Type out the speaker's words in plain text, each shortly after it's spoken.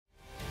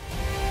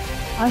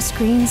Our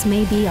screens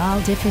may be all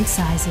different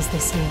sizes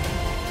this year,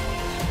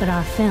 but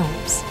our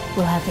films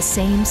will have the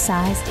same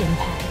sized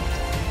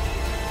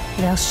impact.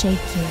 They'll shake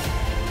you,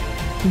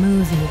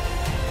 move you,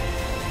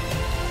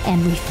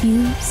 and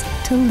refuse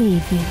to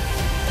leave you.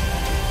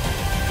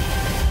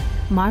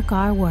 Mark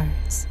our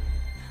words.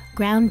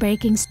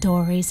 Groundbreaking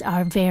stories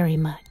are very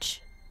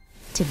much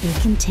to be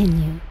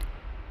continued.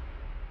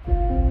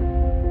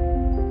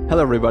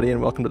 Hello, everybody,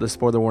 and welcome to the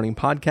Spoiler Warning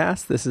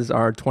Podcast. This is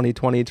our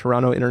 2020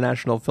 Toronto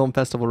International Film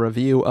Festival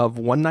review of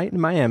One Night in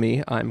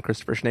Miami. I'm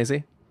Christopher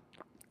Schnese.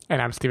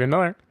 And I'm Stephen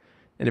Miller.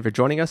 And if you're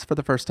joining us for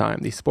the first time,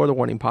 the Spoiler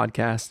Warning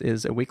Podcast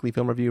is a weekly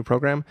film review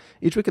program.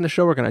 Each week in the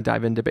show, we're going to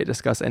dive in, debate,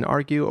 discuss, and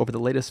argue over the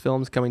latest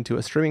films coming to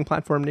a streaming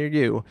platform near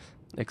you,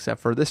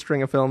 except for this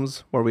string of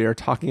films where we are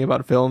talking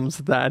about films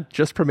that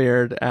just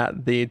premiered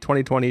at the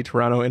 2020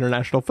 Toronto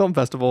International Film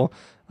Festival.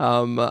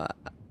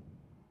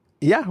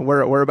 Yeah,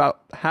 we're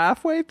about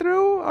halfway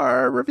through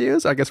our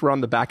reviews. I guess we're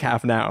on the back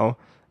half now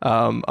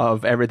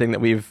of everything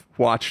that we've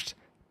watched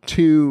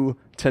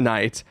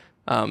tonight.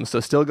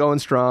 So still going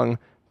strong,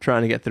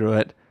 trying to get through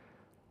it.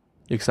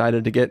 You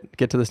excited to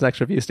get to this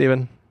next review,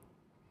 Stephen?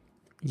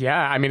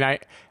 Yeah, I mean,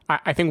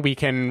 I think we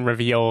can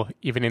reveal,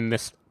 even in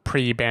this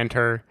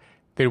pre-banter,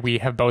 that we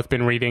have both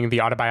been reading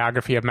the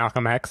autobiography of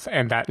Malcolm X,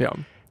 and that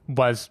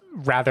was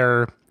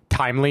rather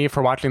timely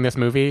for watching this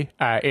movie.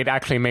 It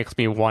actually makes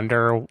me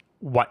wonder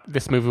what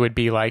this movie would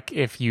be like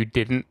if you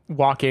didn't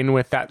walk in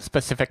with that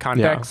specific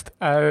context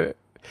of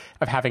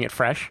having it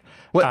fresh.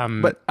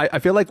 But I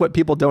feel like what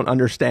people don't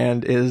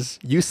understand is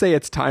you say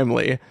it's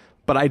timely,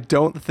 but I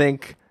don't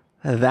think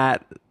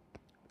that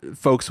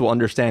folks will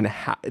understand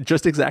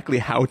just exactly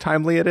how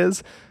timely it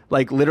is.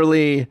 Like,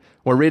 literally,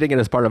 we're reading it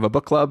as part of a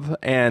book club,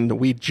 and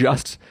we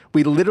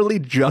literally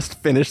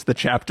just finished the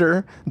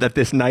chapter that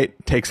this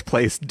night takes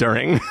place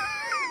during.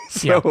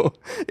 So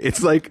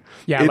it's like...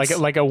 Yeah,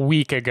 like a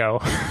week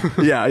ago.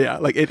 yeah.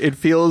 Like, it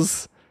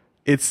feels...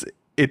 It's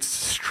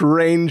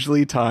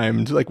strangely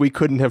timed. Like, we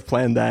couldn't have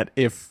planned that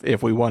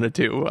if we wanted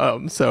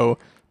to. So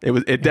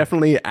it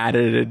definitely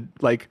added,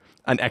 like,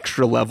 an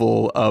extra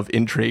level of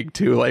intrigue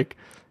to, like,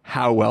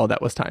 how well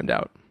that was timed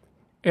out.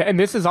 And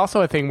this is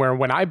also a thing where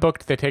when I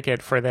booked the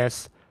ticket for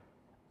this,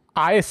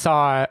 I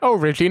saw,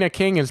 Regina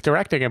King is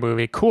directing a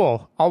movie.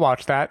 Cool, I'll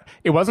watch that.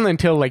 It wasn't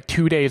until, like,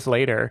 2 days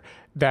later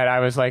that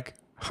I was like,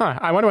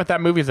 I wonder what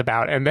that movie's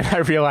about. And then I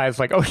realized,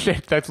 like, oh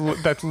shit, that's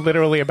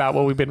literally about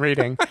what we've been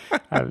reading,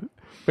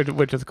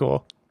 which is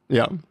cool.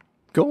 Yeah.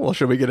 Cool. Well,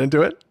 should we get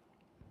into it?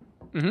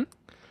 Mm-hmm.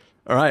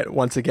 All right.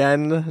 Once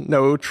again,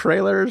 no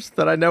trailers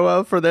that I know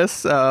of for this.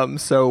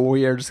 So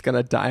we are just going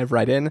to dive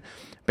right in.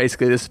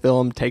 Basically, this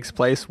film takes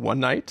place one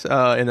night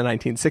in the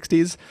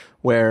 1960s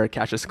where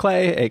Cassius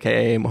Clay,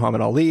 a.k.a.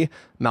 Muhammad Ali,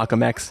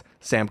 Malcolm X,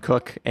 Sam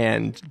Cooke,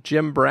 and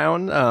Jim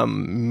Brown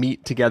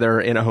meet together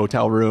in a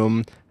hotel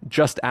room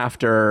just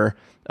after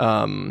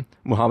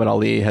Muhammad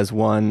Ali has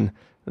won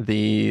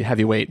the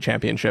heavyweight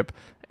championship.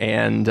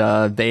 And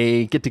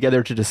they get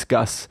together to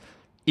discuss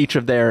each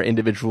of their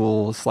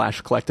individual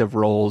 / collective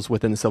roles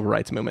within the civil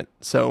rights movement.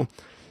 So,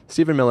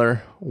 Stephen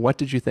Miller, what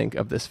did you think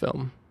of this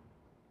film?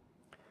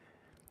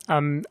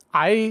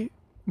 I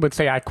would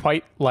say I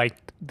quite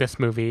liked this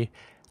movie.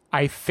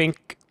 I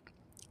think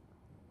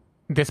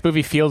this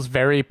movie feels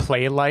very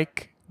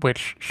play-like,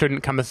 which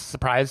shouldn't come as a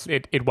surprise.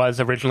 It was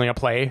originally a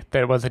play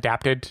that was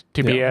adapted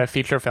to be a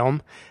feature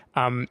film.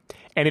 And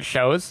it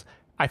shows.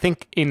 I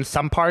think in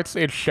some parts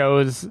it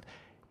shows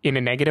in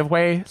a negative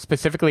way.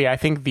 Specifically, I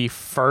think the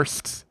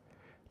first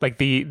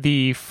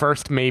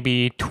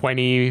maybe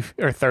 20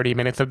 or 30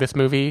 minutes of this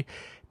movie,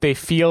 they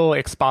feel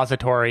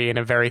expository in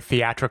a very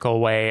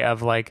theatrical way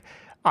of, like,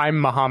 I'm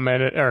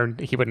Muhammad, or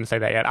he wouldn't say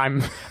that yet.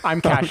 I'm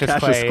Cassius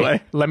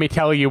Clay. Let me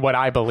tell you what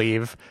I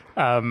believe.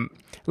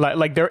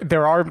 Like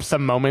there are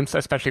some moments,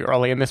 especially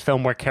early in this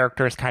film, where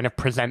characters kind of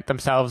present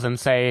themselves and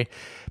say,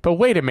 but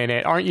wait a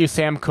minute, aren't you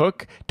Sam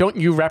Cooke? Don't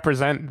you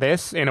represent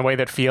this, in a way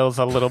that feels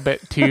a little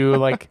bit too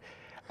like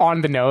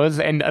on the nose?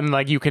 And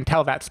like, you can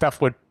tell that stuff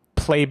would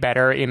play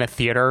better in a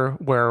theater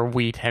where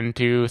we tend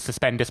to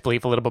suspend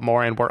disbelief a little bit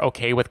more and we're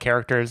okay with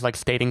characters like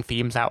stating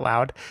themes out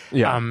loud.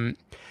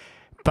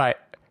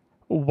 But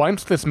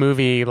once this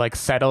movie like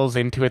settles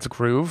into its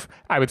groove,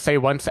 I would say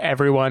once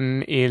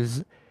everyone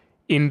is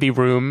in the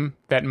room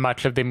that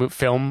much of the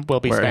film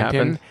will be spent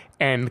in,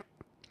 and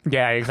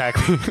yeah,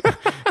 exactly.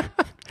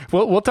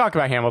 We'll talk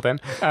about Hamilton,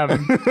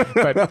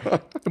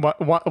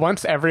 but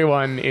once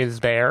everyone is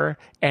there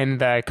and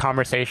the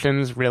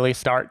conversations really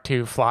start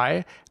to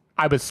fly,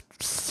 I was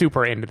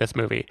super into this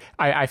movie.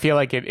 I feel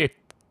like it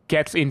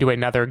gets into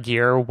another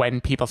gear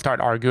when people start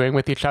arguing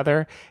with each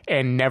other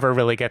and never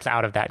really gets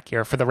out of that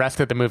gear. For the rest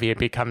of the movie, it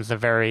becomes a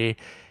very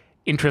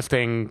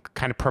interesting,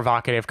 kind of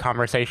provocative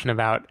conversation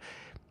about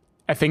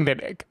a thing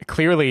that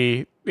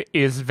clearly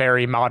is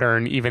very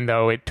modern, even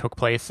though it took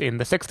place in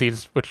the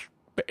 60s, which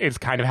is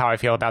kind of how I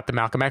feel about the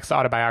Malcolm X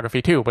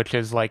autobiography too, which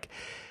is like,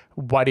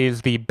 what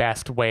is the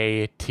best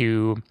way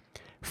to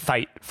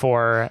fight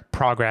for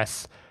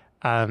progress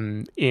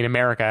in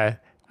America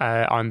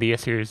on the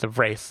issues of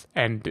race?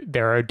 And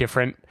there are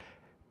different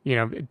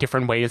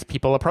different ways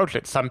people approach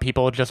it. Some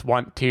people just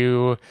want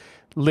to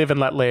live and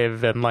let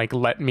live and like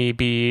let me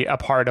be a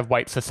part of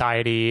white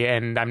society,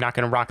 and I'm not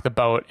going to rock the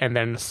boat, and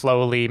then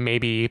slowly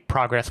maybe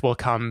progress will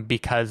come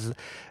because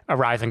a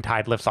rising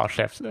tide lifts all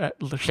ships.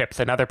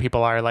 And other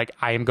people are like,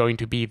 I am going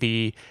to be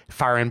the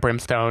fire and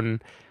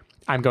brimstone.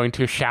 I'm going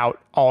to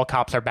shout all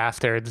cops are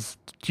bastards,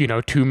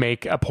 to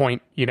make a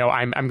point.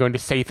 I'm going to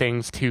say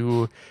things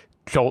to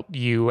jolt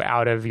you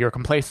out of your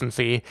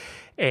complacency.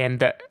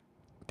 And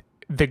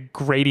the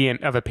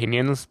gradient of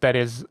opinions that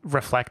is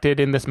reflected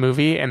in this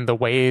movie and the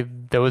way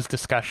those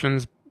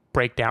discussions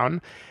break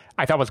down,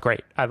 I thought was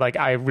great.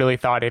 I really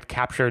thought it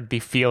captured the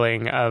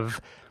feeling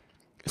of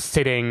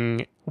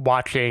sitting,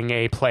 watching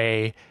a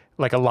play,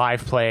 like a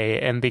live play,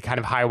 and the kind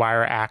of high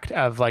wire act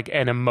of like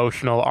an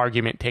emotional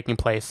argument taking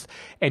place.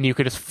 And you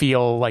could just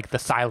feel like the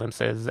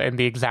silences and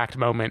the exact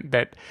moment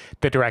that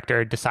the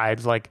director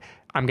decides like,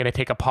 I'm going to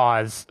take a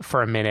pause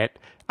for a minute.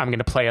 I'm going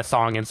to play a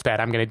song instead.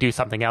 I'm going to do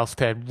something else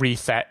to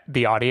reset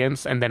the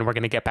audience, and then we're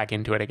going to get back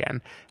into it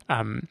again.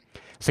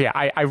 So yeah,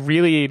 I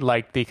really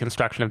like the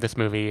construction of this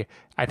movie.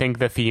 I think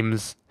the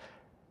themes,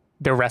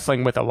 they're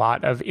wrestling with a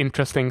lot of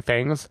interesting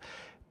things.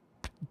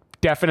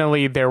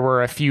 Definitely there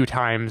were a few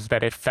times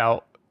that it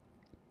felt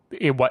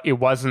it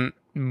wasn't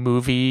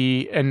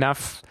movie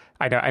enough.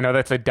 I know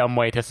that's a dumb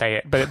way to say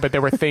it, but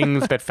there were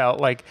things that felt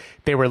like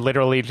they were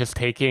literally just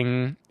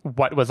taking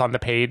what was on the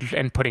page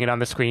and putting it on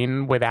the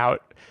screen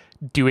without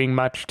doing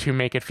much to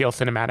make it feel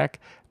cinematic.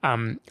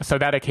 So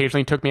that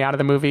occasionally took me out of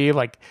the movie.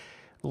 Like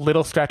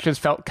little stretches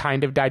felt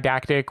kind of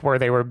didactic where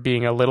they were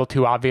being a little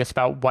too obvious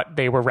about what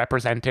they were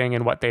representing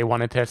and what they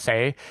wanted to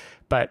say.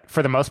 But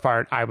for the most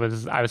part, I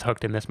was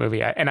hooked in this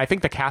movie. And I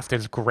think the cast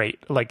is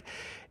great. Like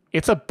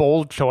it's a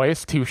bold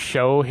choice to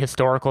show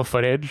historical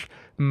footage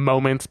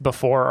moments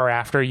before or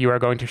after you are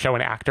going to show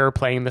an actor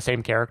playing the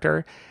same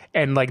character.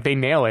 And like they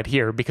nail it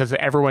here because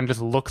everyone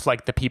just looks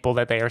like the people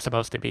that they are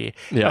supposed to be.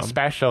 Yeah.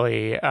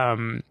 Especially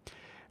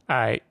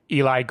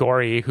Eli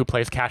Gorey, who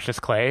plays Cassius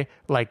Clay.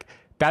 Like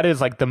that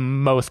is like the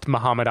most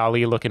Muhammad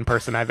Ali looking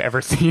person I've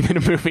ever seen in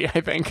a movie.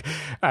 I think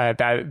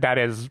that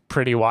is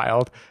pretty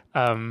wild.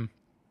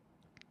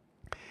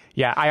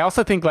 Yeah, I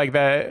also think like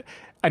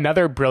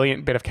another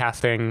brilliant bit of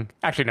casting.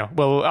 Actually, no.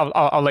 Well,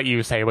 I'll let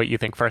you say what you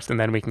think first, and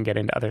then we can get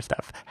into other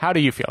stuff. How do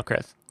you feel,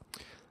 Chris?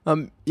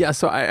 Yeah,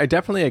 so I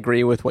definitely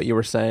agree with what you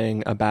were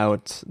saying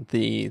about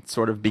the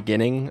sort of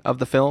beginning of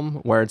the film,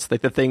 where it's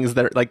like the things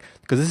that are like,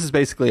 because this is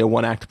basically a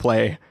one-act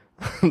play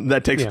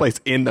that takes place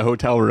in the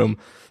hotel room.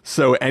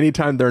 So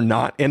anytime they're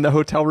not in the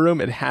hotel room,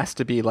 it has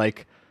to be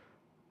like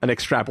an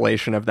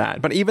extrapolation of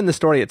that. But even the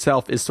story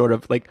itself is sort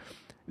of like,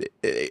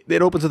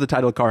 it opens with a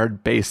title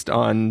card based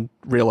on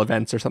real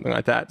events or something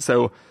like that.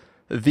 So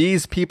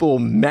these people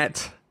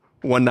met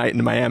one night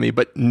in Miami,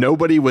 but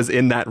nobody was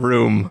in that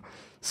room.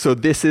 So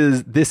this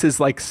is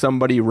like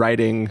somebody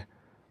writing,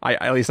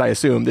 at least I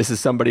assume this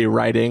is somebody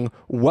writing,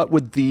 what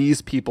would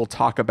these people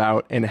talk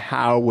about and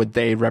how would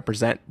they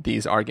represent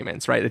these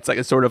arguments, right?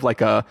 It's sort of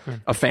like a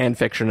fan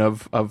fiction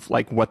of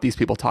like what these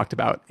people talked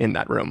about in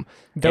that room.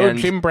 Though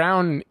Jim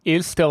Brown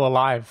is still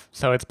alive,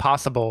 so it's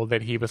possible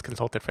that he was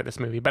consulted for this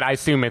movie, but I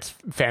assume it's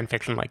fan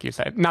fiction, like you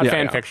said. Not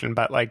fan fiction,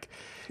 but like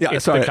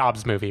it's the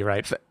Jobs movie,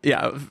 right?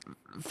 Yeah.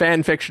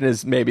 Fan fiction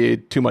is maybe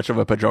too much of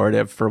a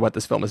pejorative for what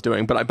this film is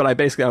doing, but I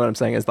basically what I'm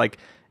saying is like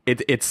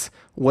it's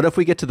what if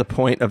we get to the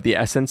point of the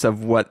essence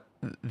of what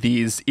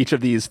each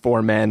of these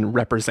four men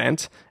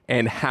represent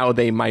and how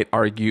they might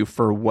argue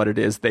for what it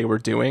is they were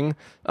doing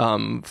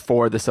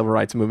for the civil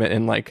rights movement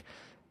and like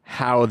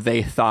how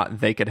they thought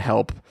they could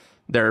help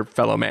their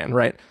fellow man,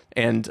 right?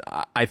 And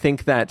I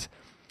think that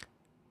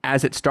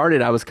as it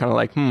started, I was kind of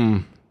like,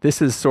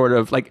 this is sort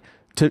of like.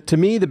 To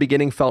me, the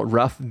beginning felt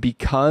rough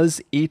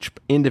because each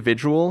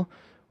individual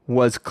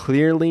was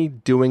clearly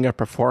doing a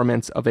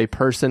performance of a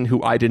person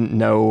who I didn't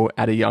know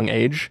at a young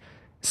age.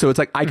 So it's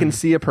like I can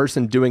see a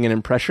person doing an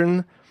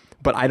impression,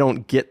 but I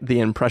don't get the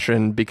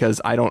impression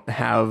because I don't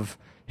have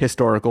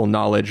historical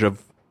knowledge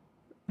of,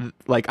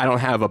 like, I don't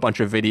have a bunch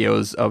of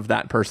videos of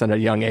that person at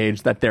a young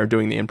age that they're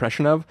doing the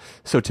impression of.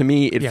 So to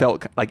me, it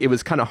felt like it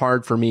was kind of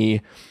hard for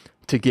me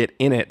to get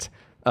in it.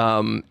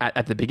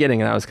 At the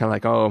beginning, and I was kind of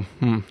like,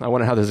 I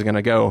wonder how this is going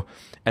to go.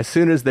 As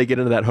soon as they get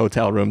into that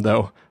hotel room,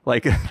 though,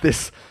 like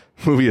this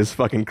movie is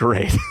fucking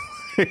great.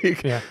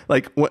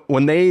 Like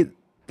when they,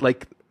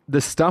 like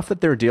the stuff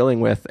that they're dealing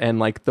with and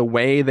like the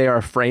way they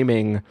are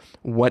framing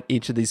what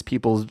each of these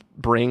people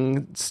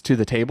brings to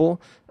the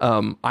table.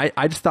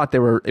 I just thought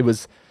it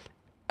was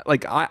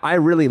like, I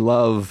really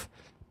love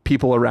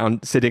people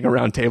sitting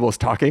around tables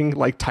talking,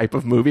 like type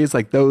of movies,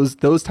 like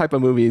those type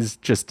of movies,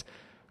 just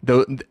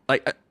though,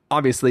 like,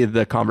 obviously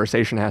the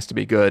conversation has to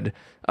be good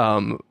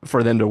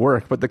for them to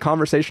work, but the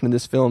conversation in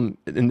this film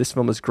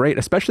is great.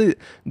 Especially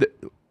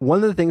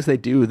one of the things they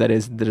do that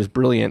is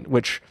brilliant,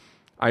 which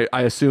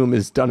I assume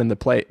is done in the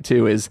play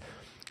too, is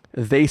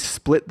they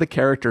split the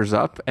characters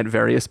up at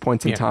various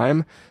points in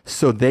time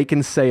so they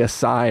can say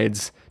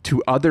asides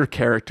to other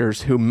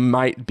characters who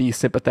might be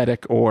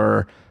sympathetic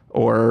or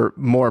or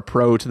more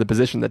pro to the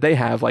position that they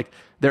have. Like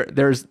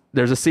there's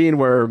a scene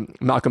where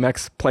Malcolm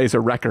X plays a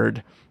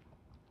record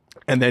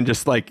and then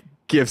just like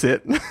gives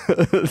it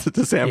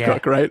to Sam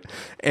Cooke, right?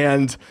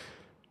 And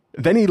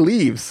then he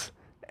leaves,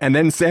 and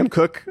then Sam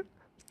Cooke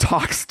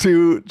talks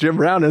to Jim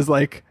Brown and is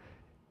like,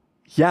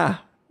 yeah,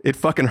 it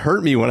fucking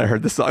hurt me when I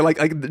heard this song.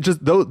 Like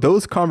just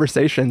those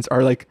conversations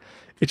are like,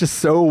 it's just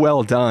so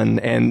well done.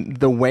 And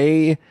the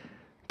way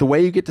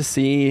you get to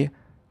see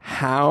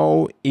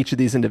how each of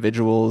these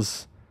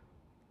individuals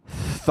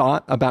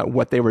thought about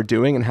what they were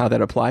doing and how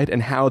that applied,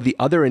 and how the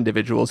other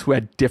individuals who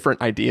had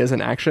different ideas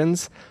and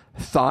actions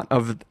thought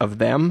of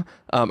them.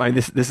 I mean,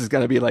 this is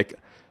going to be like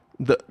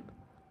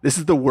this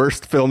is the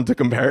worst film to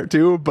compare it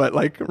to, but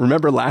like,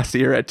 remember last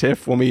year at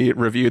TIFF when we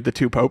reviewed The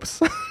Two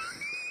Popes?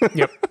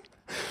 Yep.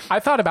 I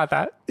thought about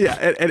that. Yeah.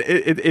 And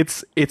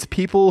it's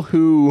people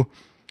who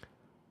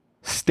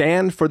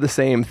stand for the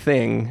same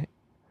thing,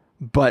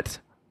 but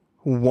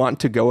want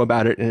to go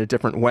about it in a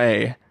different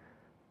way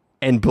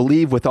and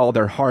believe with all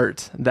their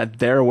heart that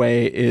their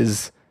way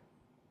is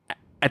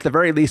at the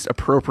very least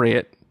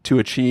appropriate to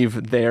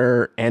achieve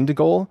their end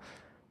goal,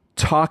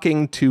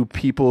 talking to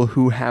people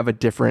who have a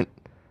different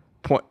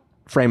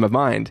frame of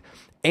mind.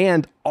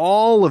 And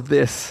all of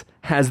this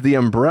has the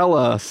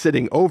umbrella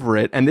sitting over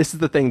it. And this is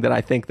the thing that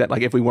I think that,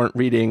 like, if we weren't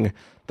reading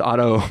the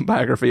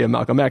autobiography of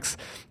Malcolm X,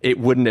 it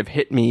wouldn't have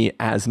hit me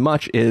as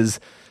much, is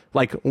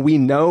like, we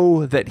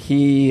know that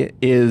he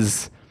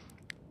is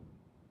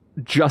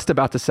just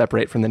about to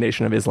separate from the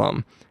Nation of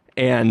Islam.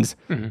 And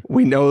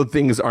we know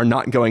things are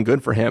not going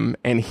good for him.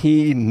 And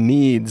he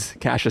needs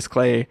Cassius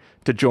Clay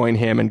to join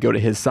him and go to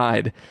his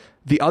side.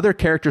 The other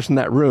characters in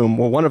that room,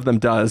 well, one of them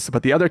does,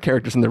 but the other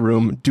characters in the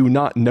room do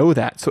not know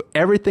that. So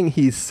everything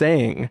he's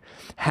saying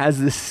has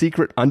this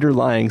secret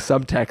underlying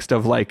subtext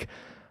of like,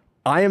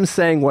 I am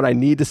saying what I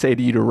need to say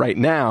to you right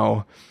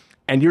now,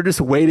 and you're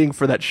just waiting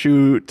for that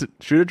shoe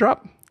to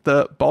drop,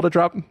 the ball to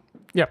drop.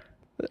 Yep,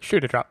 shoe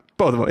to drop.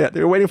 Both of them. Yeah,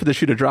 they're waiting for the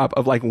shoe to drop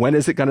of like, when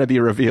is it going to be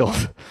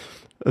revealed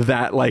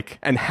that like,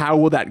 and how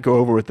will that go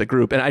over with the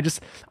group? And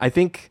I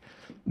think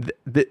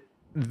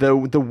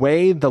the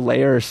way the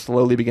layers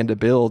slowly begin to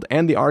build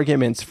and the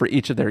arguments for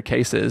each of their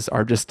cases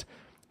are just,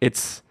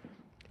 it's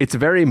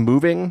very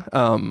moving.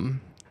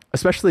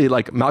 Especially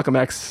like Malcolm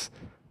X,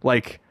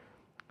 like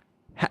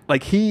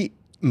he,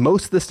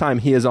 most of this time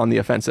he is on the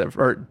offensive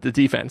or the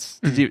defense.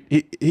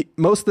 He,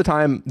 most of the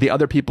time the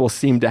other people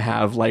seem to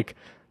have like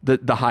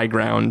the high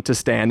ground to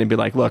stand and be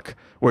like, look,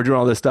 we're doing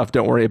all this stuff,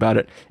 don't worry about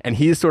it. And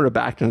he's sort of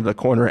backed into the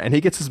corner, and he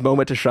gets his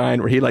moment to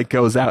shine where he like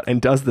goes out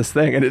and does this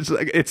thing. And it's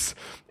like,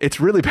 it's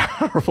really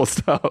powerful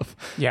stuff.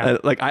 Yeah.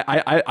 Like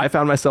I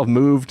found myself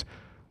moved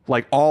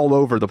like all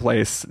over the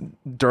place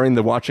during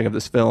the watching of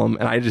this film.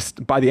 And I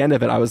just, by the end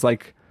of it, I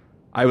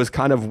was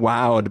kind of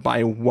wowed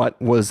by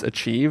what was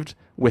achieved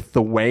with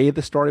the way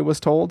the story was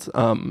told.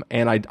 And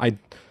I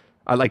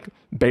like,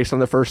 based on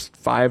the first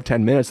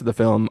 5-10 minutes of the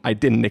film, I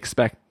didn't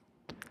expect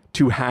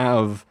to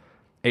have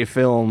a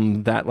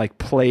film that like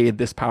played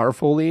this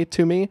powerfully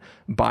to me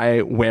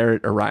by where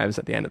it arrives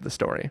at the end of the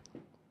story.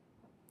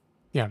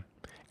 Yeah.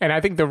 And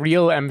I think the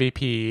real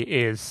MVP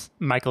is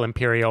Michael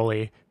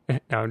Imperioli.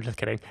 No, I'm just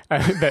kidding.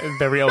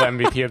 The real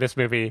MVP of this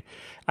movie,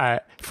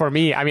 for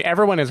me, I mean,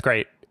 everyone is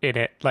great in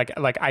it. Like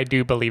I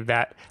do believe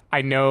that.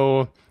 I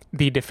know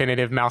the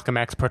definitive Malcolm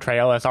X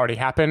portrayal has already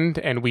happened,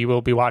 and we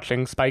will be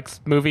watching Spike's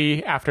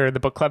movie after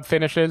the book club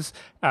finishes.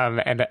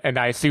 And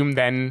I assume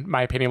then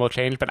my opinion will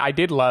change. But I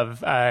did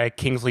love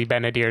Kingsley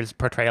Ben-Adir's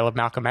portrayal of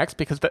Malcolm X,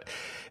 because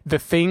the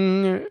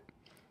thing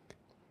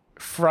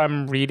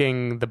from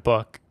reading the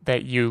book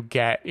that you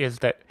get is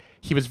that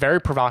he was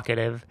very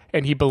provocative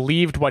and he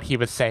believed what he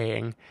was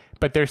saying,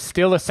 but there's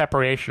still a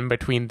separation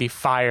between the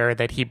fire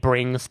that he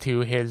brings to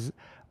his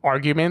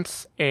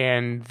arguments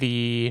and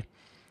the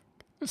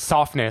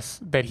softness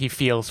that he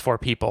feels for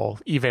people,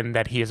 even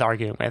that he is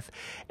arguing with.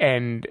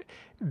 And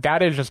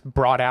that is just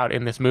brought out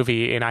in this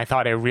movie in, I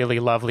thought, a really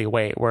lovely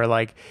way, where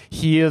like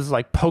he is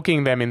like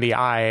poking them in the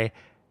eye,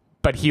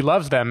 but he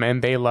loves them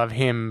and they love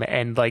him,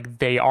 and like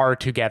they are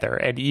together.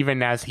 And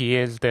even as he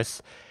is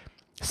this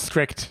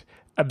strict,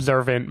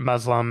 observant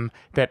Muslim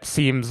that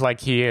seems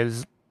like he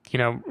is, you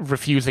know,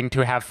 refusing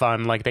to have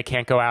fun, like they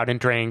can't go out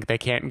and drink, they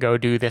can't go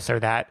do this or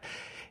that,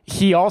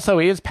 he also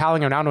is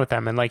palling around with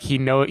them, and like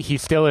he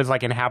still is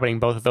like inhabiting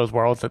both of those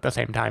worlds at the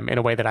same time in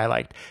a way that I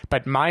liked.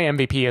 But my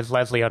MVP is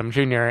Leslie Odom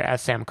Jr.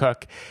 as Sam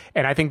Cooke,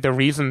 and I think the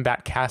reason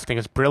that casting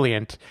is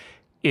brilliant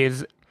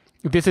is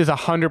this is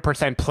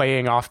 100%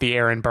 playing off the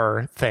Aaron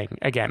Burr thing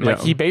again.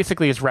 Like he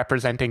basically is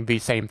representing the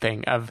same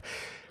thing of,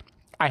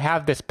 I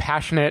have this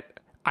passionate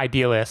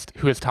idealist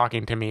who is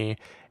talking to me,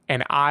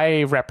 and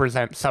I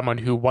represent someone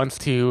who wants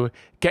to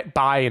get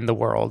by in the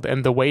world,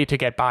 and the way to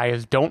get by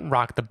is don't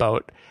rock the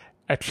boat.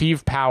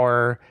 Achieve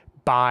power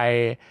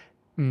by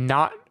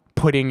not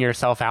putting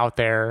yourself out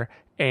there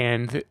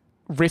and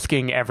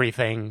risking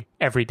everything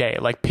every day.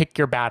 Like, pick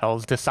your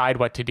battles, decide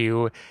what to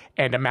do,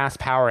 and amass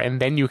power, and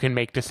then you can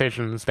make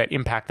decisions that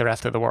impact the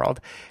rest of the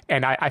world.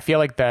 And I feel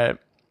like the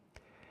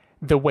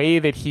way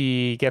that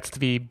he gets to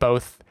be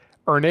both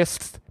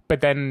earnest,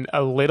 but then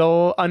a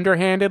little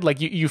underhanded. Like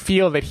you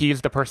feel that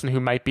he's the person who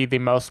might be the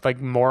most like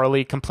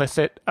morally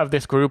complicit of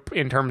this group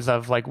in terms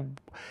of like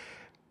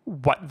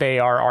what they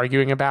are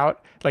arguing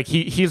about. Like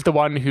he's the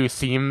one who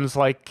seems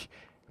like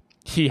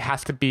he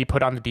has to be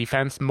put on the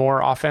defense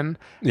more often.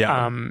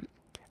 Yeah.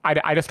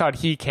 I just thought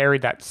he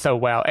carried that so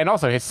well. And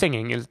also his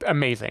singing is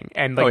amazing.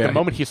 And like the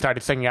moment he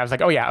started singing, I was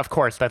like, oh yeah, of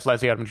course, that's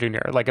Leslie Odom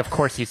Jr. Like, of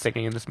course he's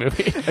singing in this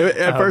movie.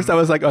 At first I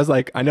was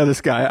like, I know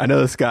this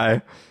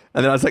guy.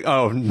 And then I was like,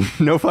 oh,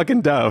 no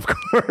fucking duh, of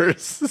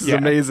course. This is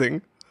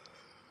amazing.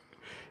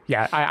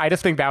 Yeah, I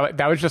just think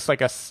that was just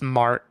like a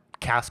smart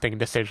casting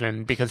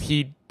decision, because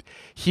he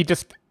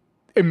just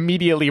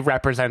immediately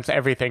represents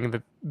everything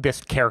that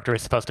this character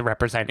is supposed to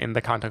represent in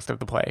the context of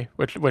the play,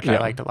 which I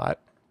liked a lot.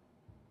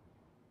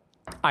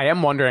 I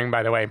am wondering,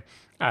 by the way,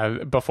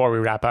 before we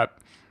wrap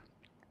up,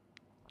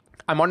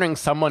 I'm wondering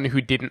someone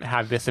who didn't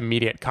have this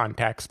immediate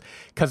context,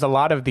 because a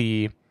lot of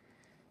the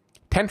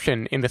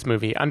tension in this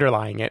movie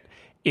underlying it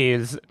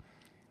is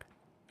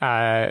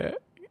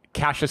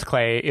Cassius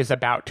Clay is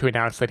about to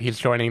announce that he's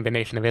joining the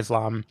Nation of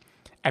Islam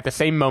at the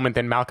same moment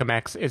that Malcolm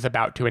X is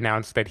about to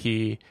announce that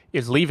he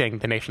is leaving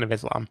the Nation of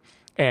Islam.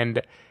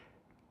 And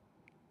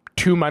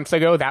 2 months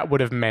ago, that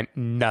would have meant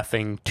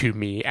nothing to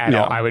me at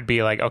all. I would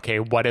be like, okay,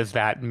 what does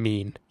that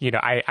mean? You know,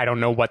 I don't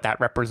know what that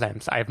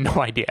represents. I have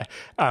no idea.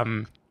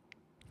 And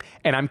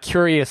I'm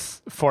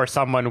curious for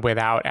someone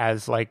without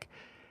as like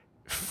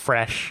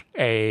fresh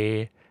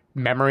a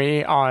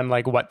memory on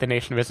like what the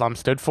Nation of Islam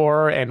stood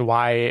for and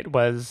why it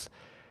was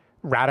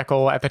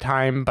radical at the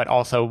time, but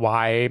also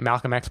why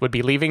Malcolm X would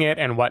be leaving it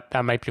and what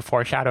that might be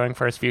foreshadowing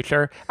for his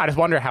future. I just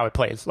wonder how it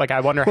plays. Like,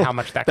 I wonder how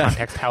much that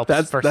context helps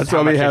versus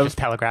how much it's just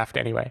telegraphed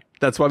anyway.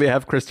 That's why we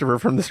have Christopher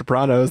from The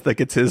Sopranos that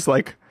gets his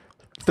like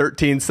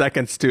 13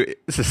 seconds to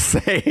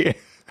say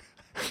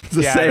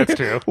that's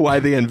true. Why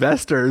the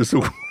investors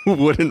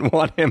wouldn't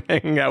want him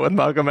hanging out with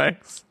Malcolm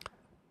X.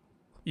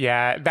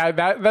 Yeah,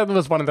 that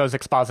was one of those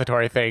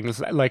expository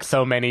things, like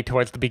so many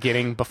towards the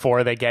beginning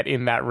before they get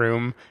in that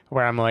room,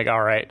 where I'm like,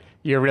 all right,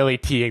 you're really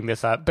teeing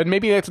this up. But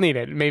maybe that's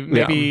needed.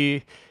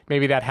 Maybe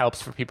that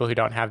helps for people who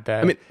don't have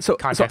the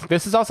context.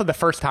 This is also the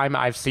first time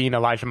I've seen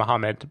Elijah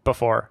Muhammad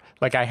before.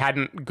 Like, I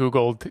hadn't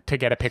Googled to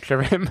get a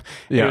picture of him.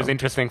 It was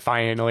interesting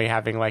finally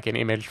having like an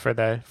image for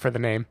the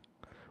name.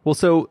 Well,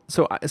 so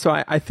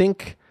I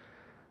think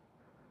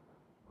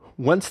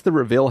once the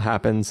reveal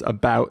happens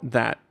about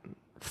that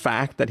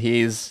fact that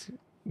he's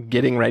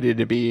getting ready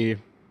to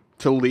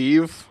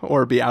leave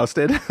or be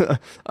ousted,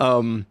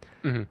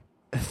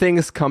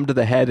 things come to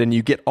the head and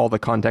you get all the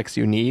context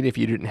you need if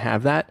you didn't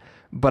have that.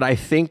 But I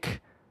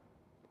think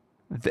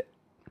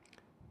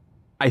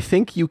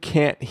you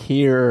can't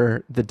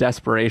hear the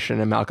desperation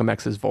in Malcolm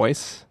X's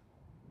voice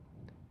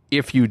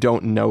if you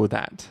don't know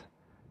that.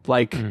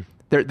 Like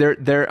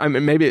I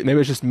mean, maybe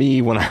it's just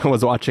me when I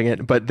was watching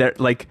it, but they're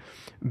like,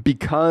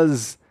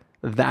 because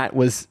that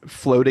was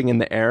floating in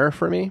the air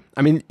for me.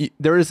 I mean,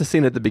 there is a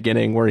scene at the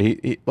beginning where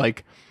he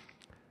like,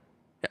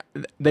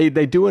 they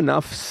do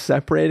enough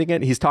separating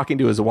it. He's talking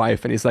to his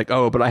wife and he's like,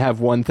 oh, but I have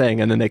one thing.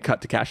 And then they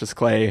cut to Cassius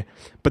Clay.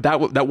 But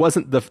that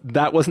wasn't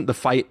the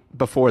fight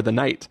before the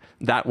night.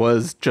 That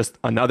was just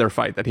another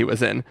fight that he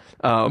was in.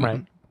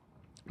 Right.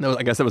 No,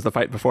 I guess it was the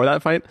fight before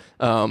that fight.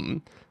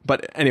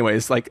 But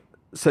anyways, like,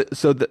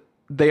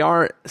 they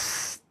are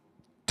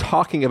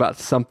talking about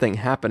something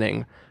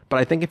happening. But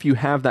I think if you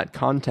have that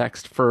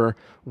context for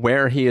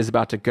where he is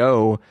about to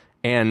go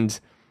and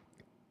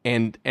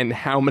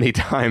how many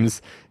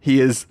times he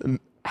has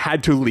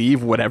had to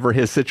leave whatever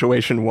his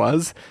situation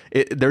was,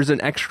 there's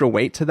an extra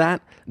weight to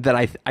that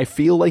I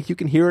feel like you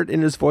can hear it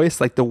in his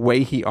voice, like the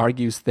way he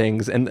argues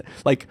things and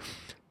like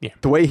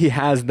the way he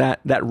has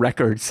that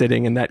record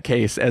sitting in that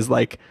case as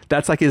like,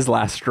 that's like his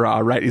last straw,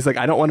 right? He's like,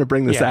 I don't want to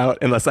bring this out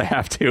unless I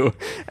have to.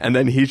 And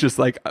then he's just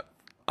like,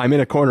 I'm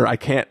in a corner. I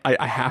can't,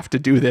 I have to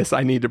do this.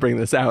 I need to bring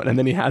this out. And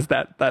then he has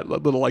that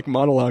little like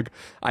monologue.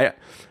 I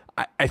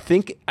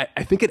think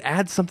it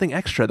adds something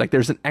extra. Like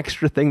there's an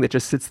extra thing that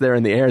just sits there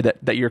in the air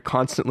that you're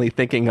constantly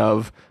thinking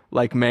of,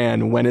 like,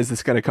 man, when is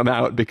this going to come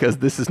out? Because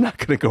this is not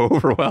going to go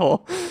over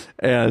well.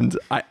 And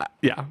I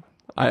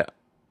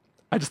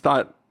just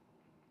thought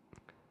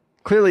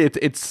clearly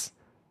it's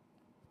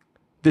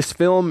this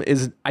film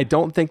is, I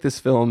don't think this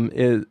film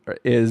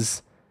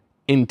is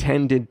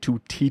intended to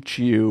teach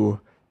you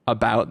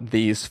about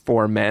these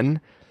four men.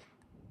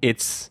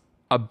 It's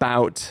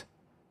about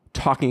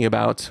talking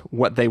about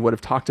what they would have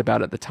talked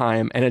about at the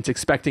time, and it's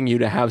expecting you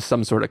to have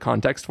some sort of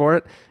context for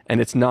it, and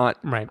it's not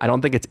right. I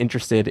don't think it's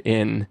interested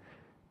in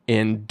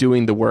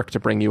doing the work to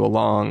bring you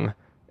along.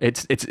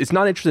 It's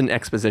not interested in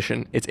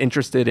exposition. It's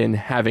interested in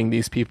having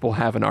these people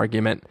have an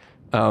argument,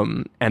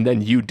 and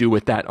then you do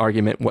with that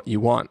argument what you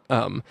want.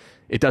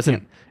 It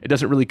doesn't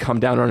really come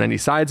down on any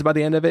sides by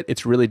the end of it.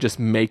 It's really just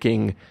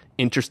making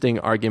interesting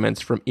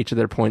arguments from each of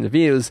their point of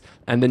views,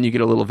 and then you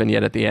get a little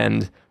vignette at the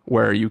end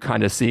where you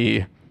kind of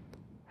see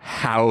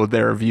how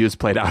their views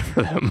played out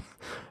for them.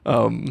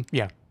 I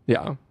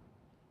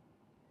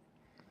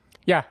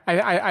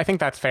think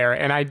that's fair,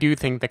 and I do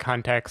think the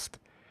context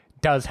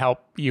does help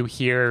you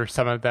hear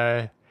some of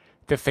the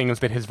things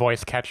that his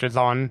voice catches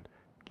on,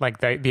 like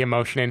the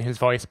emotion in his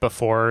voice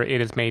before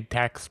it is made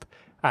text.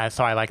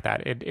 So I like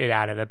that. It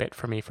added a bit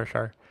for me for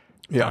sure.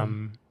 Yeah.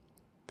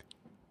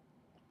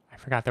 I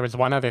forgot there was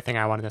one other thing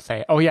I wanted to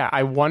say. Oh yeah,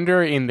 I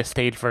wonder in the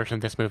stage version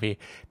of this movie,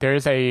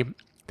 there's a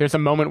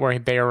moment where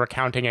they are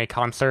recounting a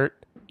concert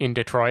in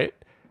Detroit.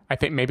 I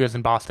think maybe it was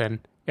in Boston.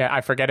 Yeah,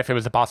 I forget if it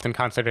was a Boston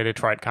concert or a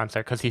Detroit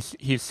concert because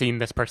he's seen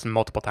this person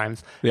multiple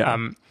times.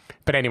 Yeah.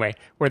 But anyway,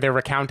 where they're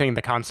recounting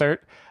the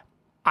concert,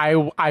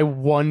 I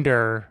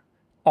wonder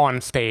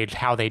on stage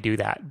how they do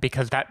that,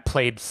 because that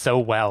played so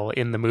well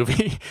in the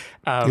movie.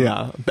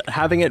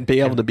 Having it be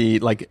able to be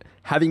like,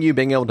 having you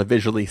being able to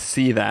visually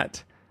see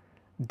that,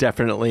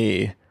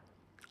 definitely,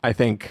 I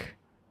think,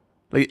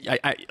 like,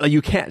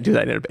 you can't do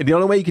that. The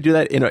only way you could do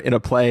that in a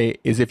play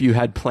is if you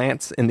had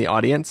plants in the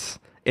audience,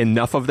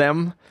 enough of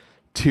them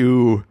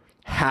to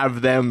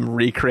have them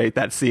recreate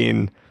that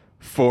scene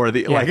for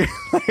the like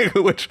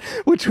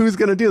which who's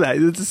gonna do that?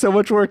 It's so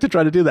much work to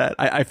try to do that.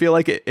 I feel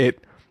like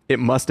it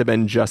must have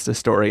been just a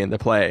story in the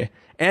play,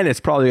 and it's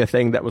probably a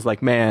thing that was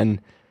like,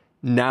 man,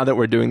 now that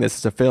we're doing this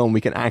as a film,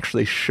 we can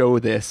actually show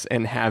this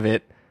and have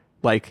it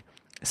like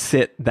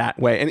sit that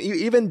way. And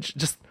even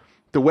just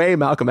the way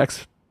Malcolm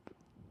X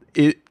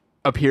it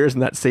appears in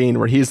that scene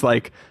where he's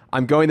like,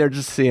 I'm going there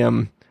just to see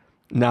him.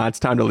 Nah, it's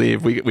time to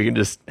leave. We can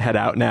just head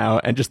out now.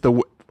 And just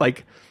the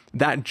like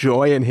that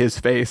joy in his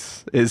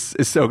face is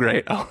so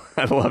great. Oh,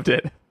 I loved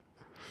it.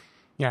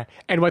 Yeah.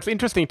 And what's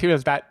interesting too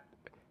is that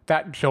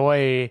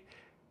joy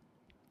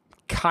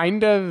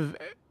kind of,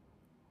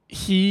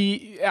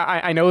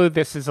 I know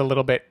this is a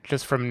little bit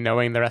just from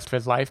knowing the rest of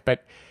his life,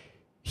 but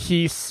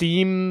he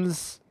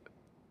seems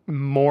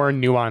more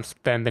nuanced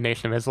than the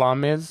Nation of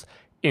Islam is,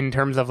 in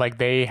terms of like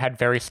they had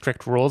very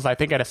strict rules. I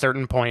think at a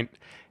certain point,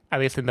 at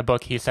least in the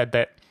book, he said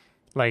that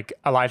like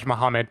Elijah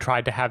Muhammad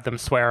tried to have them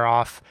swear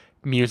off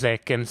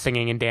music and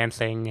singing and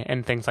dancing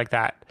and things like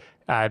that,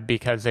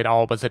 because it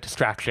all was a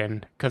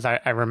distraction. Because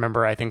I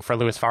remember, I think for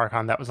Louis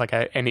Farrakhan, that was like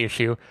an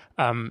issue.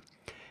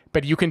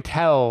 But you can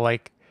tell,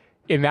 like,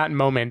 in that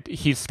moment,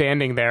 he's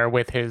standing there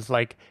with his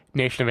like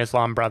Nation of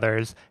Islam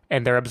brothers,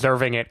 and they're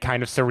observing it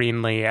kind of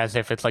serenely, as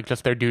if it's like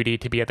just their duty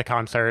to be at the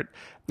concert.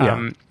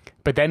 Yeah.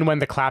 But then when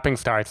the clapping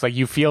starts, like,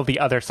 you feel the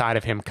other side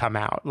of him come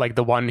out, like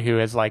the one who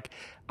is like,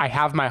 I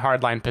have my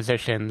hardline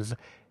positions,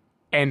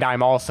 and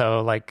I'm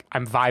also like,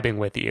 I'm vibing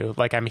with you,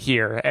 like I'm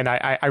here. And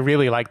I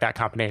really like that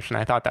combination.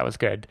 I thought that was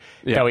good.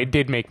 Yeah. Though it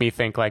did make me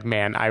think like,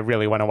 man, I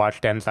really want to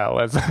watch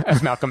Denzel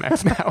as Malcolm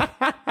X now.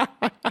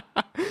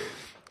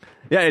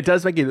 Yeah, it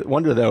does make you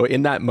wonder though,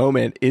 in that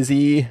moment, is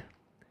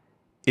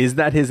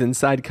that his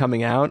inside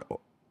coming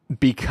out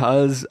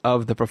because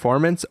of the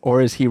performance,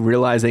 or is he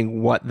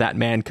realizing what that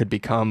man could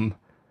become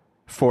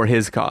for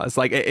his cause?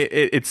 Like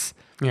it's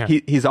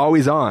he's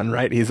always on,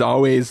 right? He's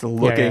always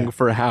looking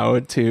for how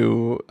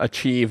to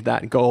achieve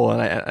that goal,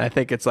 and I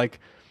think it's like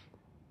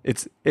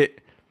it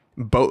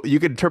both. You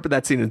could interpret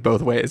that scene in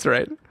both ways,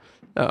 right?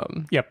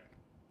 Yep.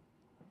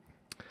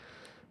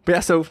 But yeah,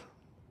 so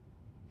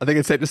I think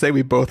it's safe to say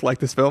we both like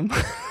this film.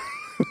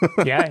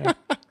 Yeah.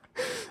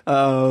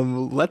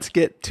 Let's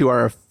get to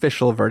our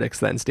official verdicts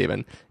then,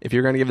 Stephen. If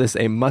you're going to give this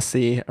a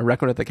must-see, a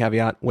recommend with the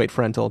caveat, wait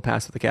for rental,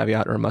 pass with the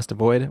caveat, or a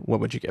must-avoid, what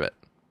would you give it?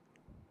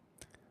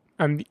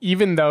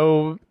 Even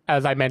though,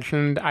 as I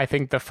mentioned, I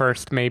think the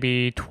first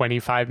maybe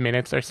 25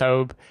 minutes or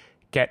so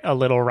get a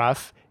little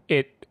rough,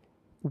 it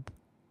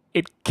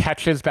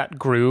catches that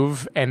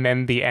groove, and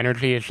then the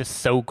energy is just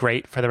so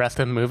great for the rest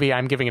of the movie.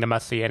 I'm giving it a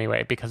must-see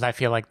anyway, because I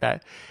feel like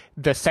that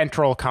the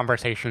central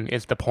conversation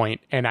is the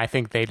point, and I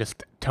think they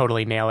just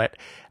totally nail it.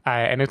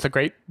 And it's a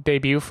great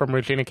debut from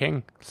Regina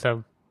King.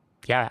 So,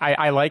 yeah,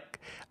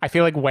 I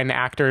feel like when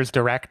actors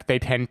direct, they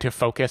tend to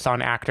focus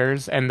on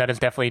actors, and that is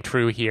definitely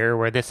true here,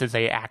 where this is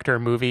a actor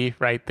movie,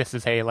 right? This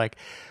is a, like,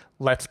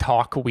 let's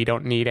talk, we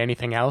don't need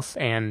anything else,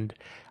 and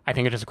I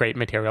think it's just great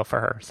material for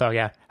her. So,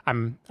 yeah,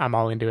 I'm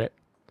all into it.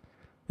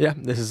 Yeah,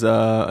 this is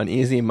an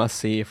easy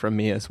must-see from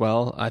me as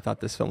well. I thought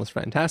this film was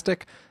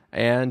fantastic,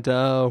 and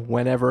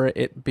whenever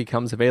it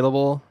becomes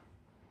available,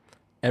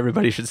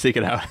 everybody should seek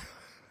it out.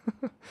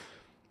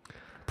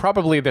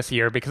 Probably this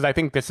year, because I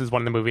think this is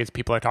one of the movies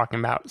people are talking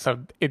about, so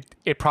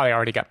it probably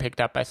already got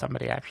picked up by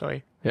somebody,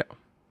 actually. Yeah.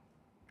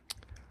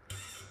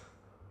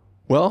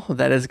 Well,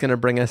 that is going to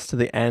bring us to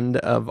the end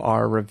of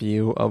our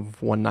review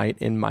of One Night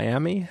in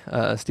Miami.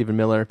 Stephen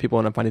Miller, people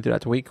want to find you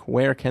throughout the week.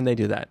 Where can they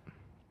do that?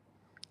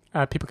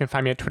 People can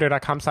find me at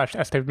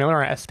twitter.com/sdavidmiller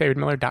or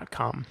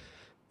sdavidmiller.com.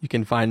 You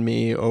can find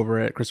me over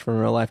at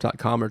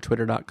ChristopherMillerLife.com or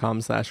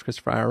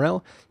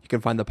twitter.com/ChristopherIRL. You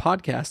can find the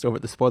podcast over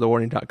at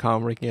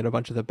thespoilerwarning.com, where you can get a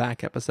bunch of the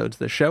back episodes of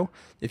the show.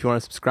 If you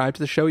want to subscribe to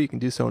the show, you can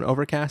do so on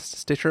Overcast,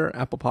 Stitcher,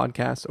 Apple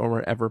Podcasts, or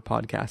wherever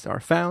podcasts are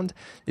found.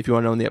 If you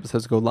want to know when the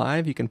episodes go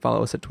live, you can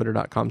follow us at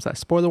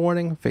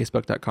twitter.com/spoilerwarning,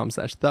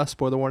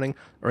 facebook.com/thespoilerwarning,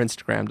 or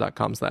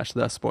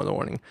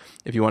instagram.com/thespoilerwarning.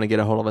 If you want to get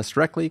a hold of us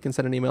directly, you can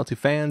send an email to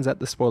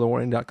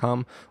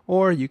fans@thespoilerwarning.com,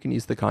 or you can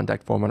use the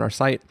contact form on our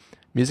site.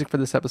 Music for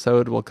this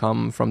episode will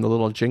come from the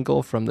little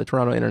jingle from the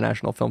Toronto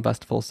International Film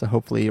Festival, so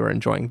hopefully you're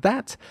enjoying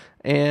that.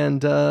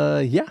 And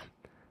yeah,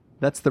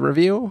 that's the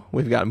review.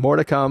 We've got more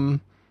to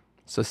come,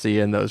 so see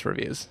you in those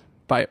reviews.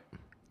 Bye.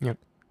 Yep.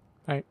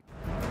 Bye.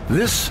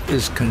 This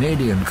is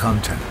Canadian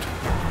content,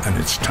 and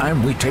it's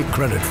time we take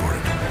credit for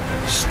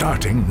it.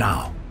 Starting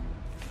now.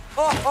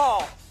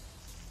 Oh,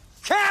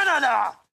 Canada!